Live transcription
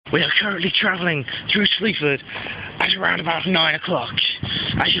We are currently travelling through Sleaford at around about 9 o'clock.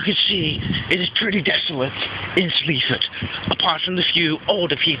 As you can see, it is pretty desolate in Sleaford, apart from the few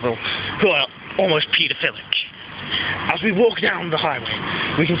older people who are almost paedophilic. As we walk down the highway,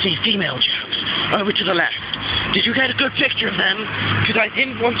 we can see female Chavs over to the left. Did you get a good picture of them? Because I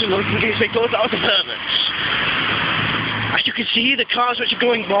didn't want to look in case they thought I was a pervert. As you can see, the cars which are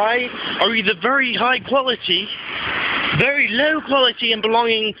going by are either very high quality, very low quality and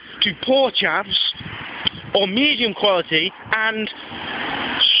belonging to poor Chavs, or medium quality and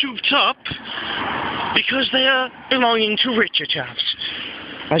souped up because they are belonging to richer Chavs.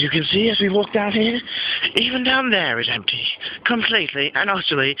 As you can see, as we walk down here, even down there is empty. Completely and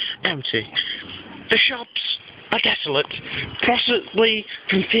utterly empty. The shops are desolate, possibly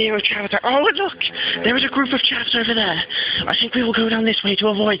from fear of Chav attack. Oh, and look! There is a group of Chavs over there. I think we will go down this way to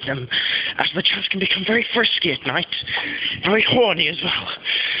avoid them, as the Chavs can become very frisky at night. Very horny as well.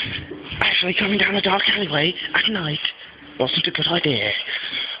 Actually, coming down a dark alleyway at night wasn't a good idea.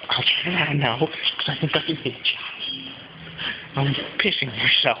 I'll turn around now, because I think I can hear Chavs. I'm pissing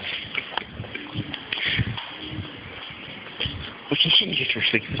myself. We continue through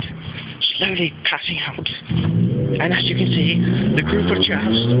Sleaford, slowly passing out. And as you can see, the group of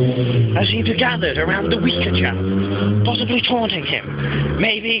Chavs has seemed to gathered around the weaker Chav, possibly taunting him,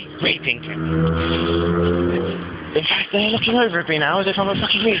 maybe raping him. In fact, they're looking over at me now as if I'm a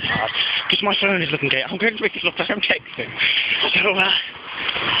fucking retard, because my phone is looking gay. I'm going to make it look like I'm texting. So,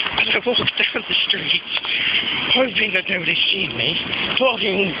 as I walk down the street, hoping that nobody's seen me,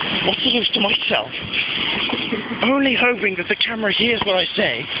 talking what seems to myself, only hoping that the camera hears what I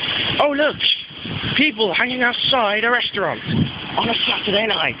say. Oh look! People hanging outside a restaurant on a Saturday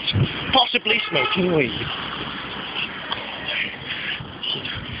night, possibly smoking weed.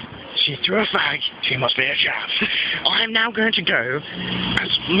 She threw a fag, she must be a Chav. I am now going to go,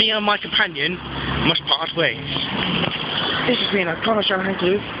 as me and my companion must part ways. This has been a Connor Shanahan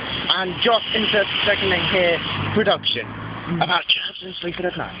and Josh Insert Seconding here production about Chavs and Sleaford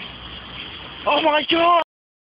at night. Oh my god!